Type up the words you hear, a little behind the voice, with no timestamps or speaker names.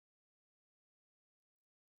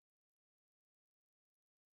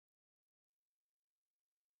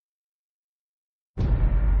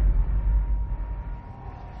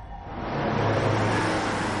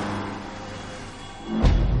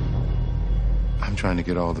I'm trying to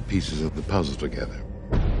get all the pieces of the puzzle together.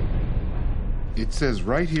 It says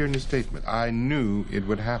right here in the statement, I knew it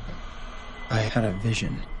would happen. I had a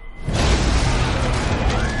vision.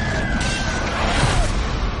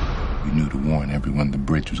 You knew to warn everyone the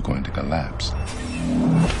bridge was going to collapse.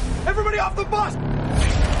 Everybody off the bus!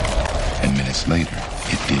 And minutes later,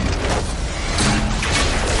 it did.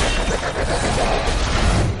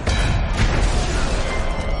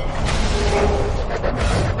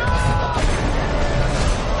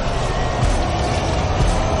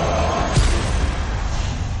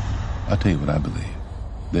 I'll tell you what I believe.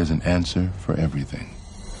 There's an answer for everything.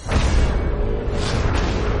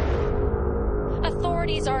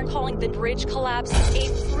 Authorities are calling the bridge collapse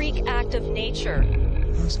a freak act of nature.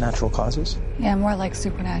 It's natural causes? Yeah, more like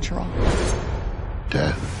supernatural.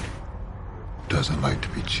 Death doesn't like to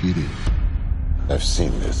be cheated. I've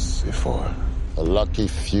seen this before. A lucky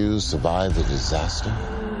few survive the disaster,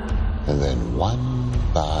 and then one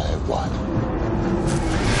by one,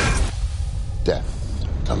 death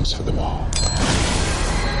comes for them all.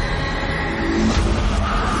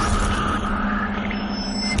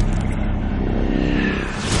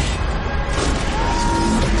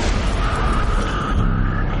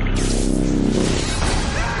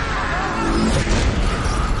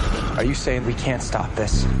 Are you saying we can't stop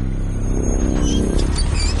this?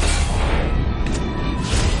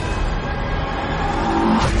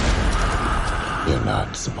 You're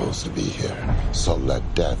not supposed to be here, so let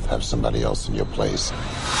death have somebody else in your place.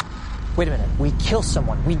 Wait a minute, we kill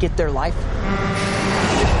someone, we get their life?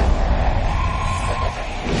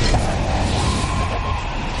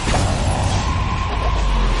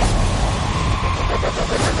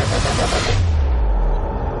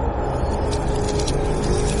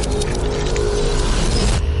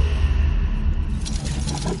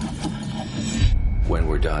 When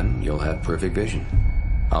we're done, you'll have perfect vision.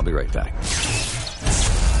 I'll be right back.